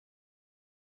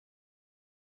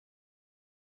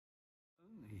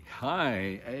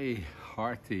Hi, a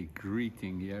hearty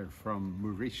greeting here from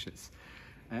Mauritius.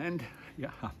 And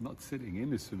yeah, I'm not sitting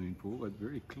in a swimming pool, but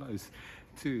very close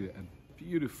to a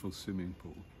beautiful swimming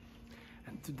pool.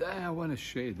 And today I want to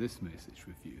share this message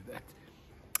with you that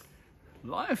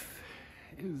life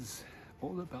is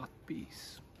all about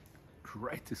peace.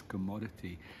 Greatest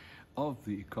commodity of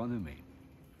the economy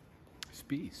is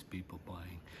peace. People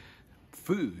buying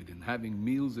food and having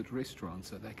meals at restaurants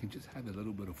so they can just have a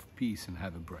little bit of peace and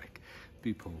have a break.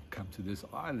 People come to this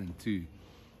island to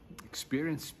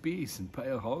experience peace and pay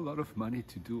a whole lot of money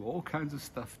to do all kinds of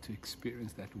stuff to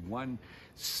experience that one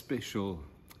special,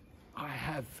 I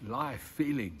have life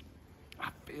feeling. I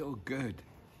feel good.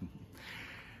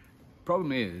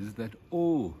 Problem is that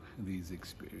all these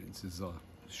experiences are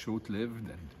short-lived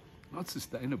and not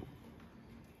sustainable.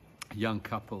 A young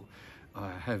couple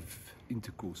have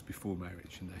intercourse before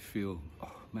marriage and they feel,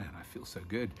 oh man, I feel so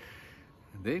good.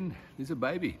 And then there's a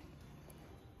baby.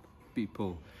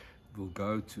 People will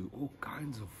go to all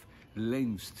kinds of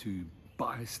lengths to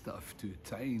buy stuff, to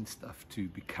attain stuff, to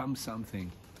become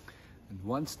something. And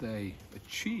once they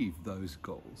achieve those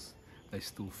goals, they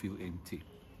still feel empty.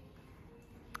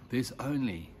 There's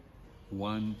only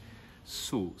one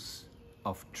source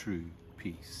of true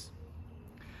peace.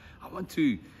 I want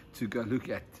to go look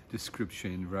at the scripture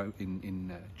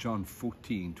in John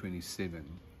 14:27.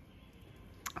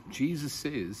 Jesus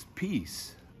says,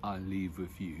 "Peace I leave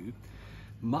with you,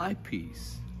 my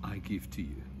peace I give to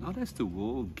you. Not as the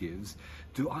world gives,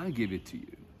 do I give it to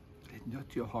you. Let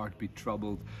not your heart be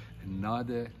troubled, and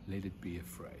neither let it be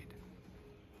afraid."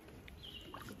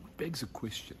 It begs a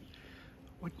question.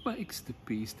 What makes the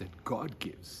peace that God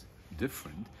gives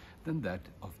different than that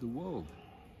of the world?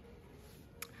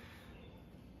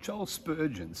 Charles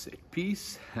Spurgeon said,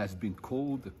 "Peace has been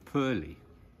called a pearly,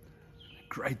 a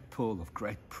great pearl of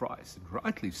great price, and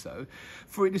rightly so,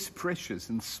 for it is precious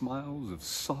and smiles of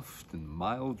soft and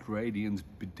mild radiance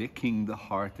bedecking the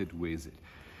heart that wears it.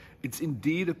 It's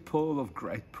indeed a pearl of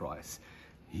great price.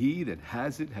 He that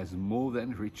has it has more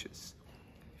than riches.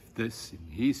 If this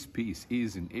in his peace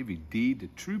is in every deed a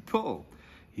true pearl,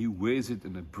 he wears it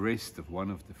in the breast of one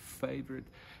of the favorite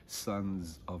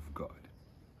sons of God."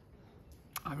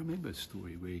 I remember a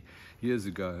story where years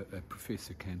ago a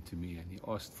professor came to me and he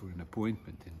asked for an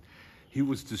appointment, and he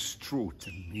was distraught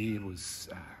and he was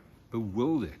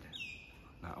bewildered.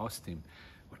 And I asked him,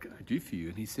 "What can I do for you?"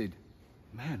 And he said,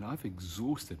 "Man, I've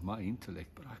exhausted my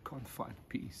intellect, but I can't find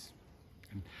peace."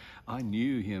 And I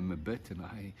knew him a bit, and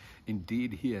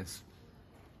indeed he has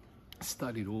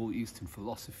studied all Eastern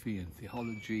philosophy and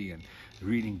theology and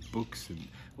reading books and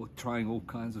trying all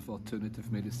kinds of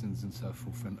alternative medicines and so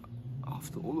forth. And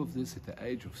after all of this, at the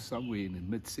age of somewhere in the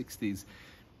mid-60s,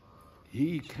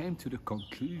 he came to the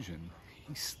conclusion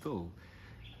he's still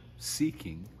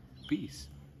seeking peace.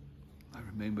 I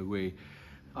remember where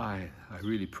I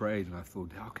really prayed and I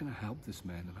thought, how can I help this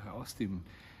man? And I asked him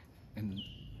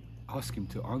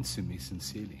to answer me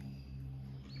sincerely.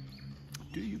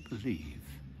 "Do you believe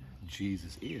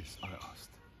Jesus is?" I asked.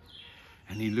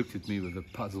 And he looked at me with a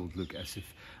puzzled look as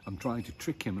if I'm trying to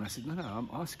trick him. And I said, no, I'm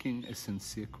asking a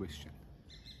sincere question.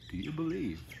 Do you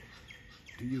believe?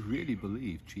 Do you really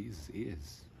believe Jesus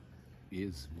is,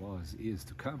 was, is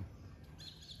to come?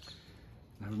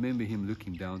 And I remember him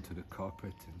looking down to the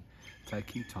carpet and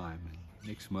taking time. And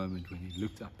next moment when he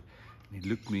looked up and he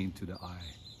looked me into the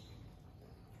eye,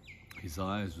 his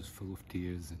eyes was full of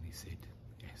tears and he said,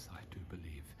 "Yes, I do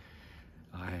believe.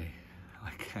 I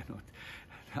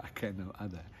can no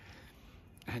other."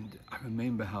 And I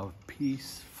remember how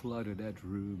peace flooded that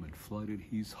room and flooded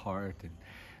his heart, and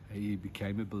he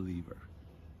became a believer.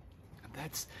 And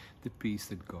that's the peace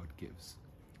that God gives.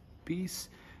 Peace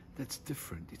that's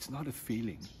different. It's not a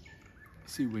feeling.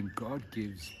 See, when God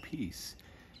gives peace,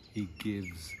 he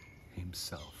gives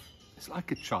himself. It's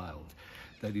like a child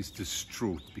that is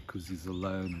distraught because he's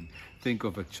alone. And think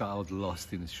of a child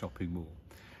lost in a shopping mall.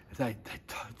 They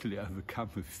totally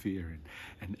overcome with fear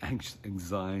and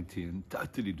anxiety and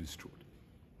totally distraught.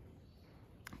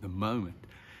 The moment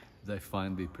they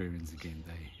find their parents again,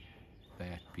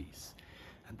 they're at peace.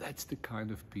 And that's the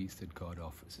kind of peace that God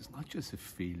offers. It's not just a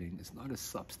feeling. It's not a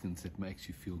substance that makes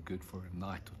you feel good for a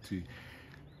night or two.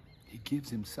 He gives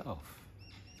himself.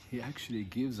 He actually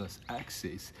gives us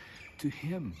access to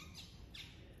him.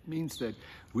 It means that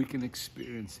we can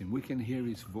experience him. We can hear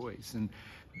his voice. And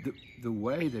the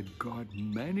way that God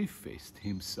manifests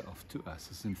himself to us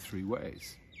is in three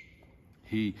ways.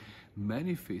 He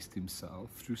manifests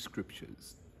himself through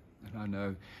scriptures. And I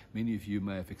know many of you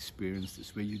may have experienced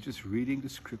this, where you're just reading the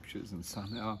scriptures and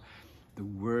somehow the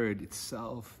word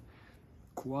itself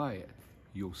quiet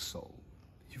your soul.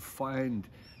 you find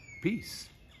peace.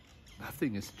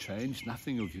 Nothing has changed.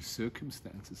 Nothing of your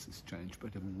circumstances has changed,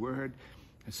 but a word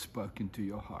has spoken to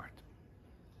your heart.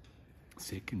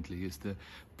 Secondly is the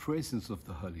presence of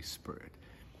the Holy Spirit.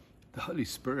 The Holy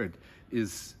Spirit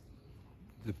is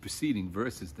the preceding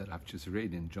verses that I've just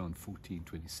read in John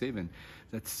 14:27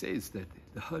 that says that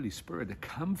the Holy Spirit, the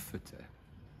Comforter,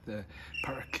 the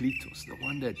Parakletos, the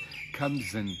one that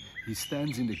comes and he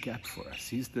stands in the gap for us.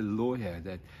 He's the lawyer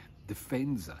that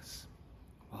defends us.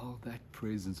 Well, that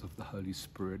presence of the Holy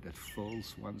Spirit that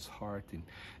fills one's heart in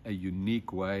a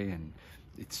unique way, and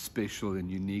it's special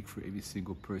and unique for every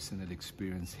single person that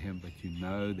experienced him, but you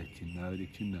know that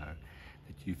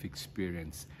you've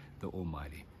experienced the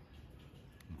Almighty.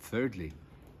 And thirdly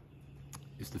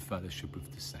is the fellowship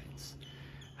of the saints.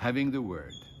 Having the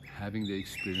Word, having the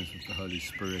experience of the Holy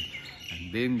Spirit,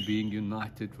 and then being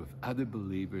united with other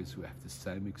believers who have the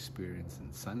same experience,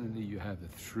 and suddenly you have the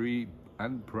three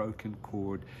unbroken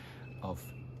cord of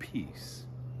peace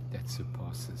that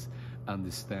surpasses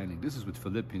understanding. This is what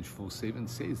Philippians 4:7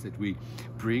 says, that we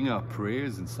bring our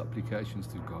prayers and supplications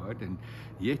to God, and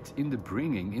yet in the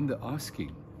bringing, in the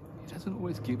asking, He doesn't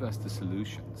always give us the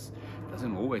solutions,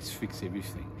 doesn't always fix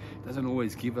everything, doesn't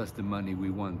always give us the money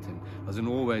we want, and doesn't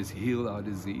always heal our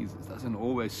diseases, doesn't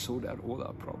always sort out all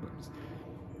our problems,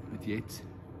 but yet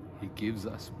He gives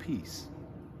us peace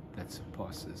that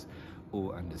surpasses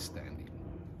all understanding.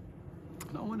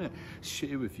 And I want to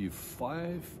share with you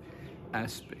 5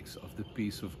 aspects of the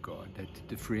peace of God that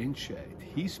differentiate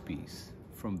His peace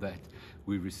from that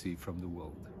we receive from the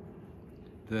world.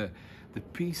 The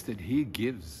peace that He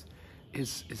gives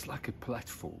is like a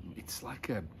platform. It's like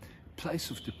a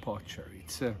place of departure.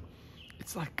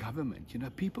 It's like government. You know,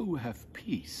 people who have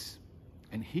peace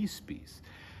and His peace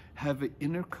have an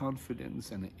inner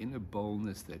confidence and an inner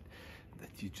boldness that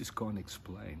you just can't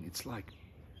explain. It's like,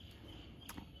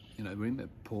 you know, remember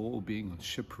Paul being on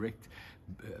shipwrecked,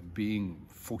 being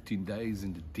 14 days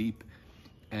in the deep,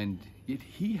 and yet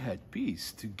he had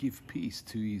peace to give peace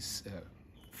to his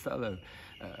fellow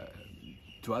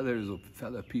dwellers or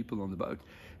fellow people on the boat.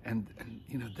 And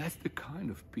you know, that's the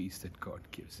kind of peace that God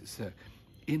gives. It's an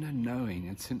inner knowing,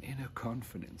 it's an inner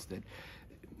confidence that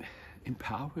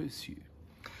empowers you.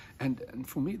 And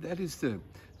for me, that is the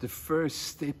first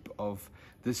step of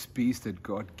this peace that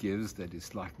God gives that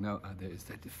is like no other, is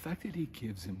that the fact that He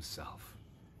gives Himself.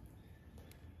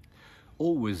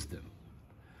 All wisdom,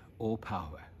 all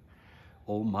power,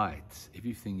 all might,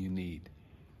 everything you need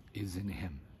is in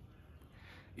Him.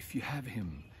 If you have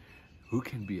Him, who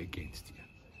can be against you?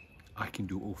 I can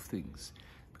do all things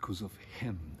because of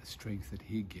Him, the strength that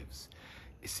He gives.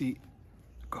 You see,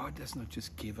 God does not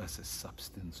just give us a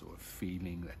substance or a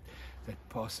feeling that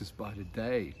passes by the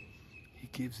day. He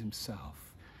gives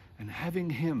Himself. And having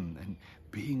Him and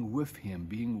being with Him,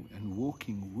 being and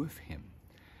walking with Him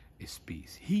is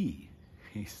peace. He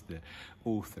is the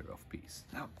author of peace.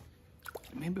 Now,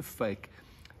 remember, fake,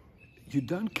 you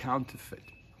don't counterfeit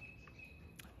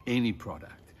any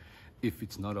product if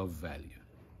it's not of value.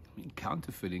 I mean,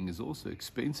 counterfeiting is also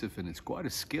expensive, and it's quite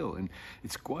a skill, and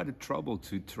it's quite a trouble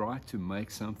to try to make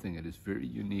something that is very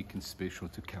unique and special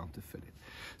to counterfeit it.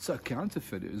 So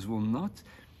counterfeiters will not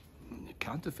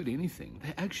counterfeit anything.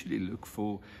 They actually look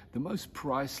for the most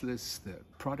priceless, the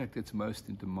product that's most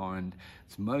in demand,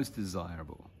 it's most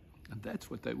desirable, and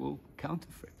that's what they will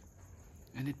counterfeit.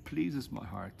 And it pleases my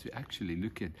heart to actually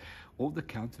look at all the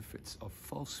counterfeits of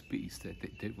false peace that the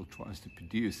devil tries to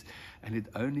produce, and it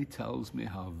only tells me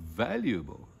how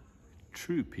valuable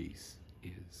true peace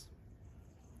is.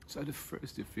 So the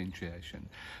first differentiation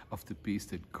of the peace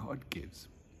that God gives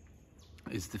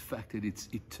is the fact that it's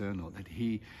eternal, that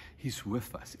He's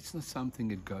with us. It's not something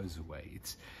that goes away.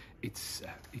 It's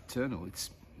eternal. It's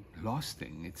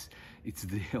lasting. It's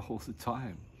there all the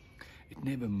time. It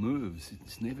never moves.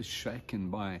 It's never shaken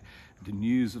by the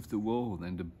news of the world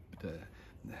and the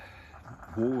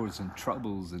wars and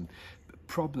troubles and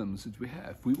problems that we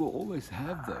have. We will always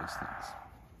have those things.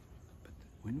 But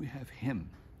when we have Him,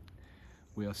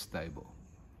 we are stable.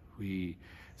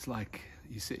 It's like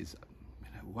He says, you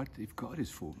know, what if God is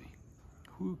for me?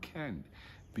 Who can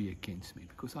be against me?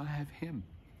 Because I have Him.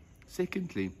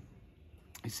 Secondly,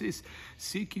 He says,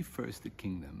 seek ye first the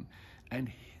kingdom and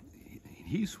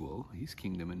His will, His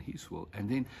kingdom and His will, and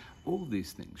then all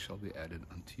these things shall be added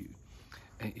unto you.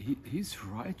 And His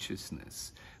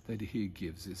righteousness that He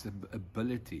gives is an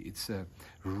ability, it's a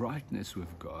rightness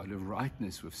with God, a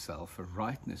rightness with self, a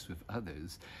rightness with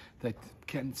others that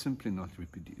can simply not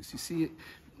reproduce. You see,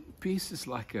 peace is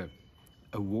like a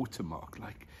watermark,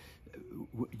 like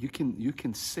you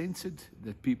can sense it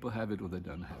that people have it or they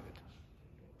don't have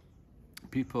it.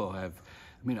 People have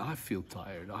I mean, I feel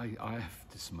tired. I have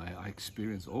dismay. I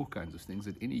experience all kinds of things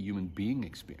that any human being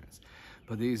experiences.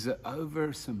 But there's an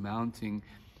over-surmounting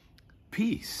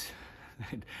peace.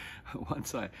 And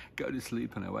once I go to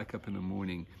sleep and I wake up in the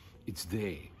morning, it's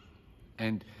there.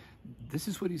 And this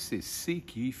is what he says,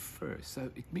 seek ye first.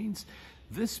 So it means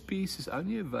this peace is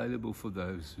only available for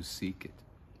those who seek it.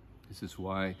 This is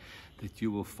why that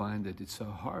you will find that it's so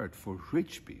hard for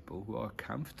rich people who are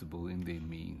comfortable in their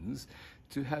means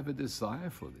to have a desire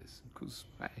for this. Because,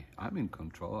 hey, I'm in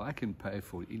control. I can pay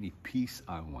for any peace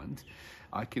I want.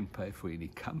 I can pay for any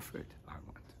comfort I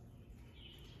want.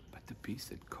 But the peace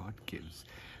that God gives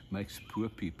makes poor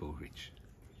people rich.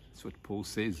 That's what Paul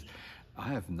says. I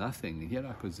have nothing, and yet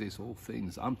I possess all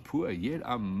things. I'm poor, yet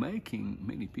I'm making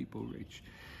many people rich.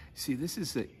 See, this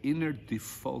is the inner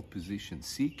default position.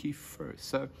 Seek ye first.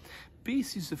 So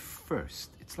peace is a first.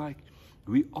 It's like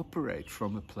we operate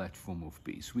from a platform of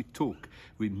peace. We talk,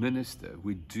 we minister,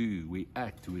 we do, we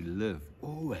act, we live,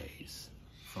 always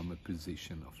from a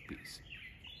position of peace.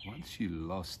 Once you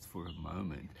lost for a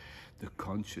moment the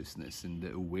consciousness and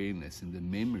the awareness and the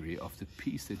memory of the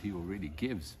peace that he already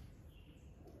gives,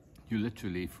 you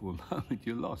literally, for a moment,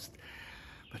 you're lost.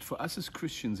 But for us as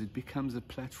Christians, it becomes a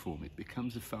platform. It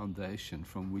becomes a foundation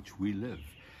from which we live.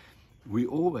 We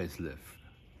always live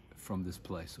from this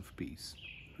place of peace.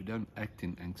 We don't act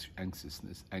in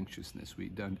anxiousness. We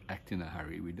don't act in a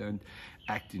hurry. We don't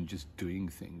act in just doing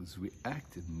things. We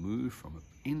act and move from an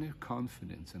inner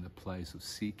confidence and a place of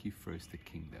seek ye first the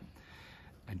kingdom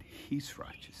and his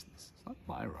righteousness. It's not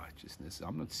my righteousness.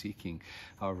 I'm not seeking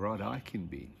how right I can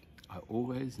be. I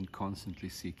always and constantly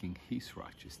seeking his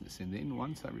righteousness. And then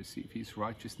once I receive his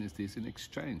righteousness, there's an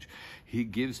exchange. He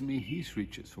gives me his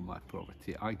riches for my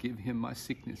poverty. I give him my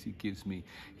sickness. He gives me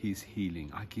his healing.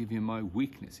 I give him my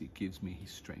weakness. He gives me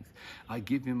his strength. I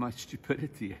give him my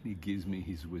stupidity, and he gives me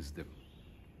his wisdom.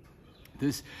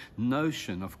 This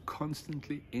notion of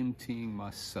constantly emptying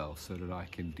myself so that I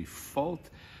can default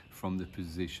from the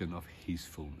position of his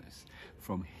fullness,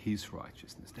 from his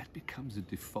righteousness. That becomes a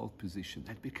default position.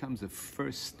 That becomes a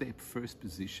first step, first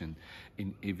position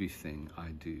in everything I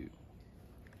do.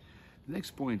 The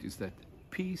next point is that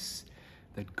peace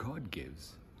that God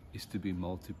gives is to be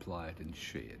multiplied and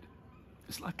shared.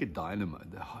 It's like a dynamo.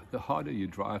 The harder you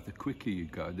drive, the quicker you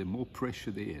go, the more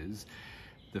pressure there is,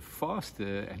 the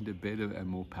faster and the better and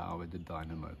more power the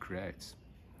dynamo creates.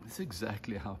 That's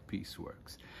exactly how peace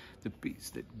works. The peace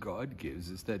that God gives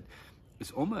is that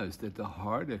it's almost that the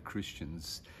harder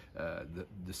Christians,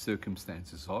 the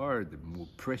circumstances are, the more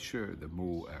pressure, the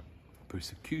more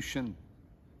persecution,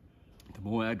 the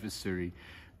more adversary,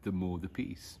 the more the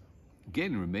peace.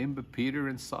 Again, remember Peter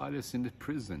and Silas in the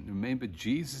prison. Remember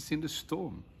Jesus in the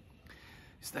storm.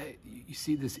 You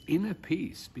see, this inner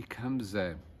peace becomes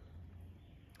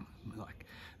like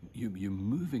you're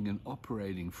moving and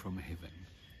operating from heaven.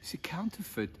 You see,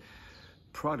 counterfeit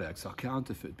products are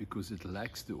counterfeit because it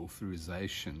lacks the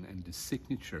authorization and the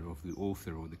signature of the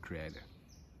author or the creator.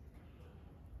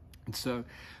 And so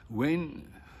when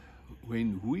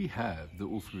we have the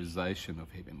authorization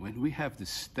of heaven, when we have the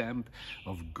stamp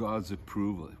of God's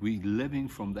approval, we're living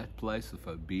from that place of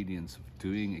obedience, of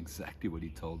doing exactly what he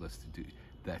told us to do.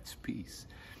 That's peace.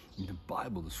 And the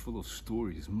Bible is full of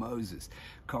stories. Moses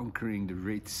conquering the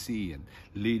Red Sea and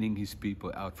leading his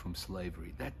people out from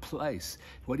slavery. That place,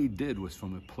 what he did was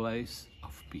from a place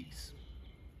of peace.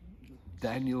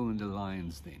 Daniel in the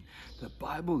lion's den. The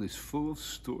Bible is full of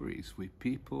stories where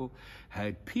people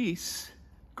had peace,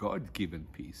 God-given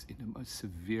peace, in the most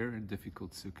severe and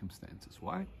difficult circumstances.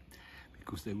 Why?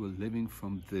 Because they were living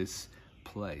from this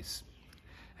place.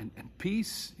 And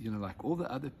peace, like all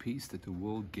the other peace that the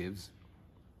world gives,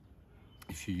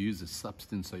 if you use a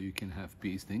substance so you can have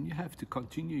peace, then you have to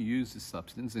continue to use the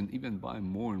substance and even buy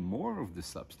more and more of the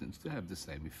substance to have the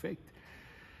same effect.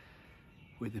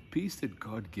 Where the peace that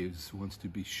God gives wants to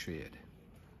be shared.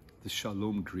 The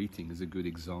shalom greeting is a good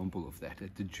example of that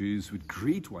the Jews would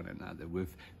greet one another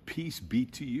with peace be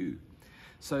to you.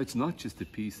 So it's not just the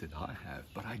peace that I have,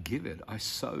 but I give it, I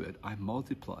sow it, I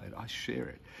multiply it, I share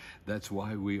it. That's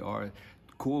why we are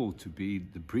called to be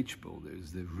the bridge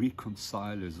builders, the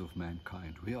reconcilers of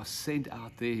mankind. We are sent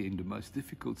out there in the most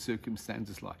difficult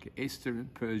circumstances, like Esther in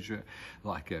Persia,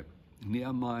 like a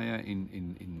Nehemiah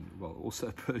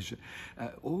also Persia.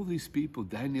 All these people,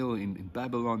 Daniel in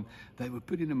Babylon, they were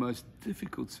put in the most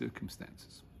difficult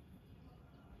circumstances.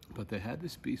 But they had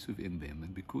this peace within them,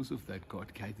 and because of that,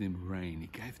 God gave them reign. He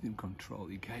gave them control.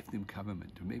 He gave them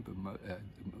government. Remember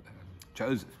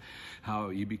Joseph, how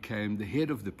he became the head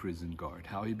of the prison guard,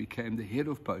 how he became the head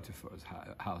of Potiphar's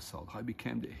household, how he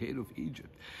became the head of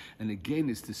Egypt. And again,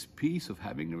 it's this peace of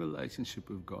having a relationship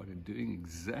with God and doing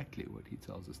exactly what he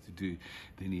tells us to do.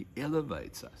 Then he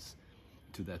elevates us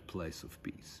to that place of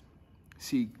peace.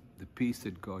 See, the peace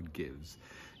that God gives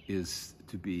is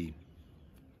to be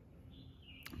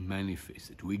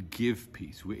manifested. We give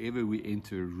peace. Wherever we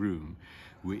enter a room,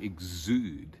 we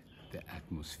exude the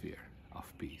atmosphere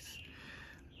of peace.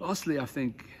 Lastly, I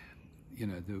think,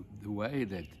 the way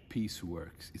that peace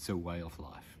works, it's a way of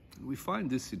life. And we find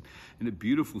this in a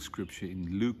beautiful scripture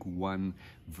in Luke 1,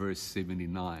 verse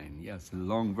 79. Yeah, it's a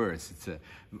long verse. It's a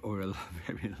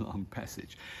very long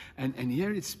passage. And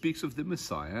here it speaks of the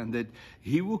Messiah, and that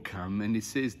he will come, and it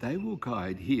says they will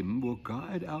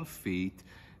guide our feet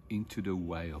into the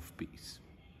way of peace.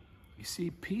 You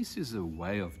see, peace is a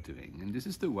way of doing, and this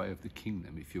is the way of the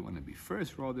kingdom. If you want to be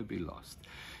first, rather be lost.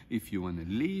 If you want to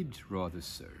lead, rather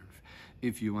serve.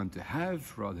 If you want to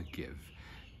have, rather give.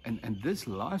 And this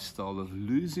lifestyle of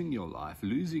losing your life,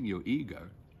 losing your ego,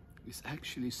 is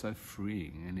actually so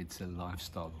freeing, and it's a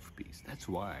lifestyle of peace. That's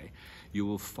why you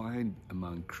will find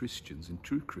among Christians and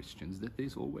true Christians that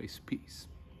there's always peace.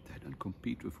 They don't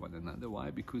compete with one another.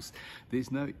 Why? Because there's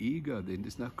no ego then,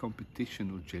 there's no competition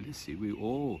or jealousy. We're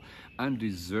all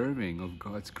undeserving of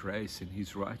God's grace and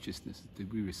his righteousness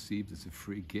that we received as a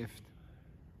free gift.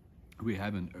 We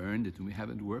haven't earned it and we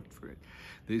haven't worked for it.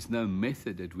 There's no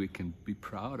method that we can be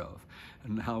proud of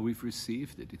and how we've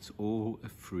received it. It's all a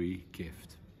free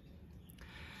gift.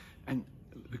 And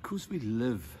because we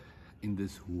live in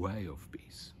this way of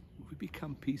peace, we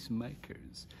become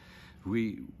peacemakers.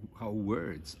 Our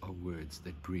words are words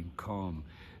that bring calm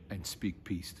and speak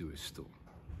peace to a storm.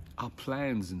 Our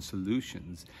plans and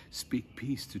solutions speak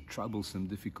peace to troublesome,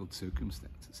 difficult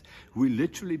circumstances. We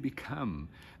literally become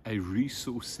a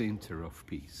resource center of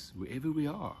peace. Wherever we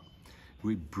are,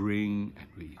 we bring and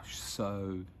we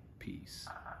sow peace.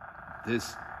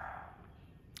 This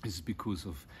is because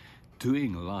of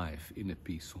doing life in a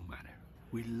peaceful manner.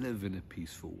 We live in a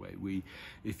peaceful way.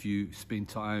 If you spend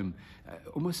time,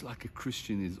 almost like a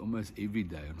Christian is almost every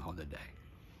day on holiday.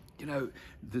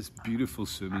 This beautiful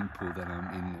swimming pool that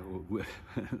I'm in,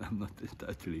 I'm not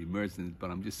totally immersed in it, but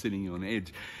I'm just sitting on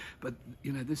edge. But,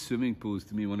 this swimming pool is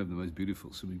to me one of the most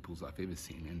beautiful swimming pools I've ever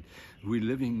seen. And we're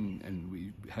living and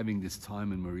we're having this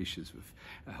time in Mauritius with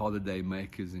holiday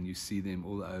makers, and you see them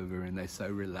all over and they're so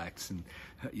relaxed and,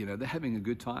 they're having a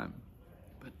good time.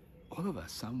 All of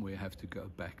us somewhere have to go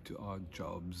back to our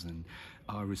jobs and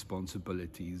our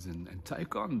responsibilities and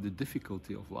take on the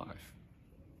difficulty of life.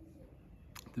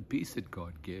 The peace that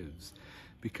God gives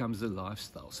becomes a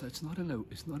lifestyle. So it's not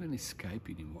an escape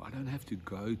anymore. I don't have to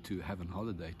go to have a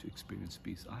holiday to experience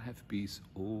peace. I have peace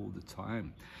all the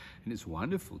time. And it's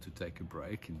wonderful to take a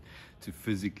break and to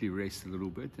physically rest a little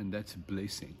bit, and that's a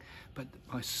blessing. But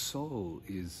my soul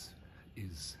is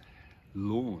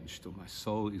launched, or my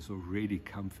soul is already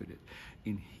comforted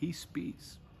in his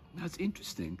peace. Now it's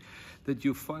interesting that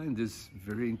you'll find this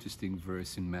very interesting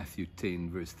verse in Matthew 10,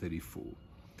 verse 34.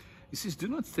 He says, "Do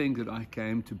not think that I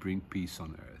came to bring peace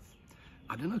on earth.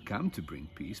 I did not come to bring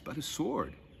peace, but a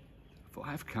sword. For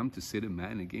I have come to set a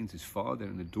man against his father,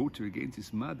 and a daughter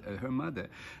against her mother,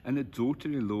 and a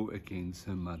daughter-in-law against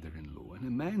her mother-in-law. And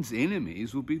a man's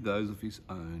enemies will be those of his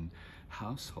own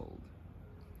household."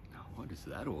 What is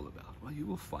that all about? Well, you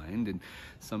will find, and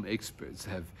some experts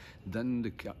have done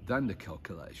the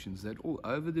calculations, that all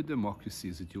over the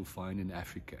democracies that you'll find in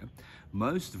Africa,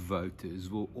 most voters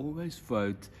will always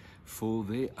vote for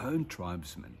their own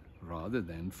tribesmen rather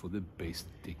than for the best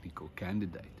technical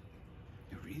candidate.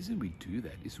 The reason we do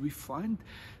that is we find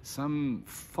some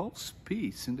false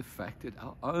peace in the fact that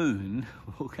our own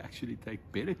will actually take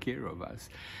better care of us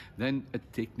than a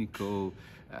technical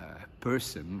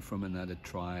person from another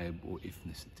tribe or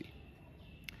ethnicity.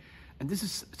 And this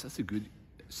is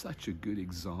such a good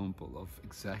example of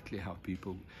exactly how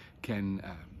people can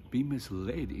be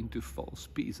misled into false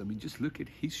peace. I mean, just look at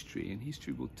history, and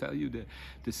history will tell you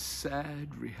the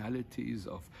sad realities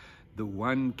of the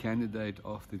one candidate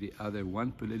after the other,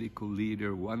 one political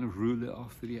leader, one ruler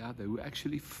after the other, who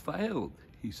actually failed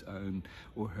his own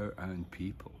or her own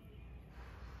people.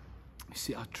 You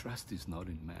see, our trust is not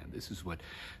in man. This is what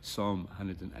Psalm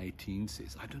 118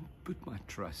 says. I don't put my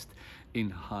trust in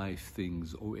high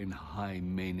things or in high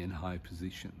men in high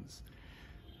positions,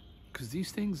 because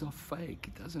these things are fake.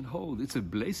 It doesn't hold. It's a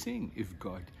blessing if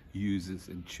God uses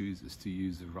and chooses to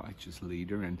use a righteous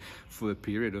leader, and for a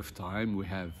period of time we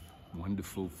have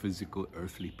wonderful physical,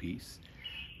 earthly peace.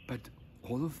 But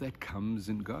all of that comes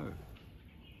and goes.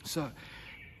 So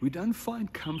we don't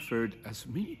find comfort, as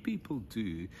many people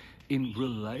do, in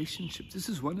relationships. This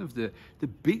is one of the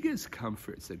biggest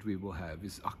comforts that we will have,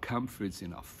 is our comforts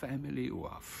in our family or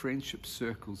our friendship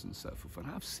circles and so forth.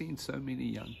 And I've seen so many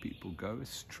young people go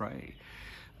astray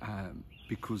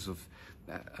because of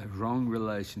a wrong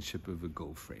relationship with a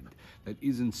girlfriend that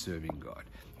isn't serving God,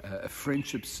 a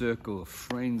friendship circle of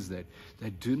friends that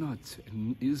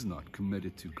is not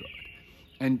committed to God.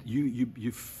 And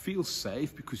you feel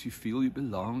safe because you feel you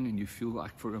belong and you feel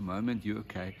like for a moment you're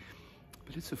okay.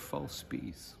 But it's a false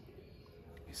peace.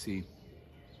 You see,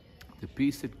 the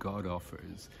peace that God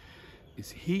offers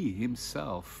is He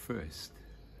Himself first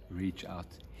reach out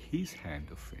His hand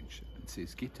of friendship and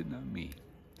says, get to know me.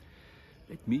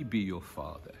 Let me be your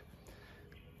Father.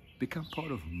 Become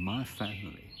part of my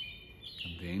family.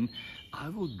 And then I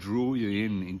will draw you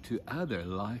into other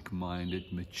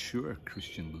like-minded, mature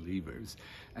Christian believers,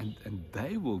 and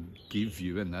they will give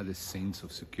you another sense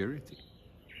of security.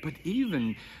 But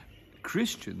even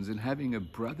Christians, and having a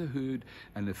brotherhood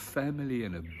and a family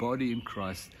and a body in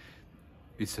Christ,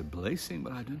 it's a blessing,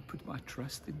 but I don't put my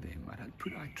trust in them. I don't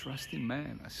put my trust in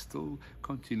man. I still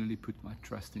continually put my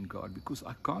trust in God, because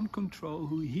I can't control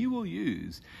who He will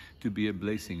use to be a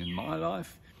blessing in my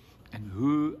life and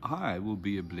who I will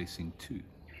be a blessing to.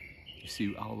 You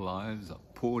see, our lives are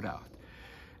poured out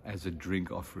as a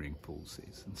drink offering, Paul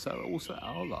says. And so also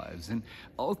our lives. And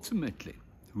ultimately,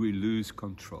 we lose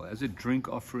control. As a drink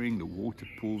offering, the water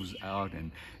pours out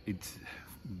and it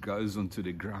goes onto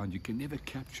the ground. You can never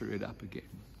capture it up again.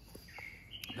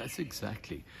 That's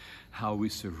exactly how we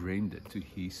surrender to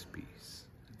His peace.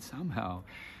 And somehow,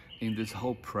 in this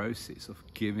whole process of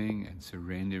giving and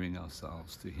surrendering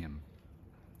ourselves to Him,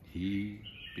 He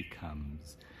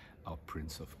becomes our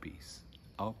Prince of Peace,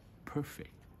 our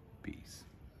perfect peace.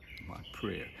 My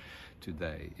prayer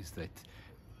today is that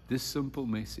this simple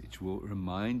message will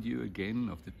remind you again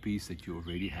of the peace that you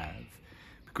already have,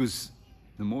 because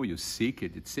the more you seek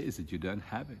it, it says that you don't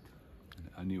have it. And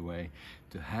the only way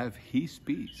to have His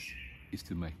peace is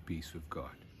to make peace with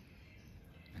God.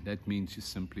 And that means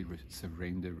just simply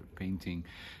surrender, repenting,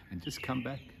 and just come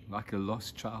back like a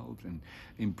lost child and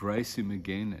embrace Him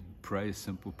again and pray a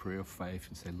simple prayer of faith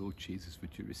and say, Lord Jesus,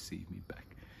 would you receive me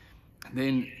back? And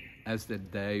then, as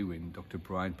that day when Dr.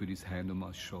 Brian put his hand on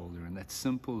my shoulder, and that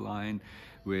simple line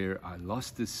where I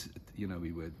lost this,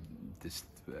 this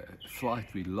flight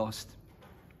we lost,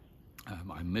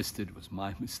 I missed it. It was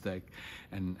my mistake,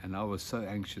 and I was so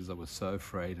anxious. I was so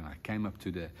afraid, and I came up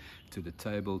to the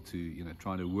table to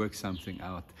trying to work something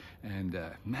out. And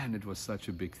man, it was such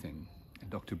a big thing. And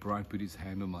Dr. Brian put his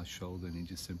hand on my shoulder, and he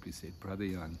just simply said, "Brother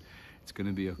Jan, it's going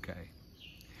to be okay.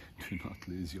 Do not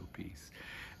lose your peace."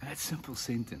 And that simple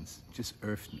sentence just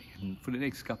earthed me. And for the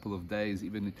next couple of days,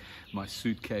 even my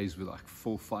suitcase was like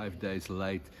 4 or 5 days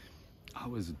late, I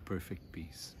was at perfect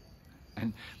peace.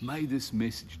 And may this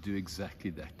message do exactly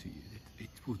that to you. It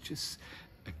will just,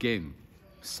 again,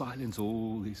 silence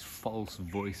all these false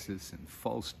voices and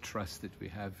false trust that we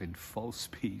have in false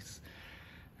peace,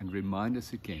 and remind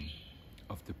us again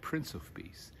of the Prince of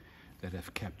Peace that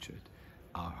have captured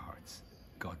our hearts.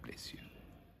 God bless you.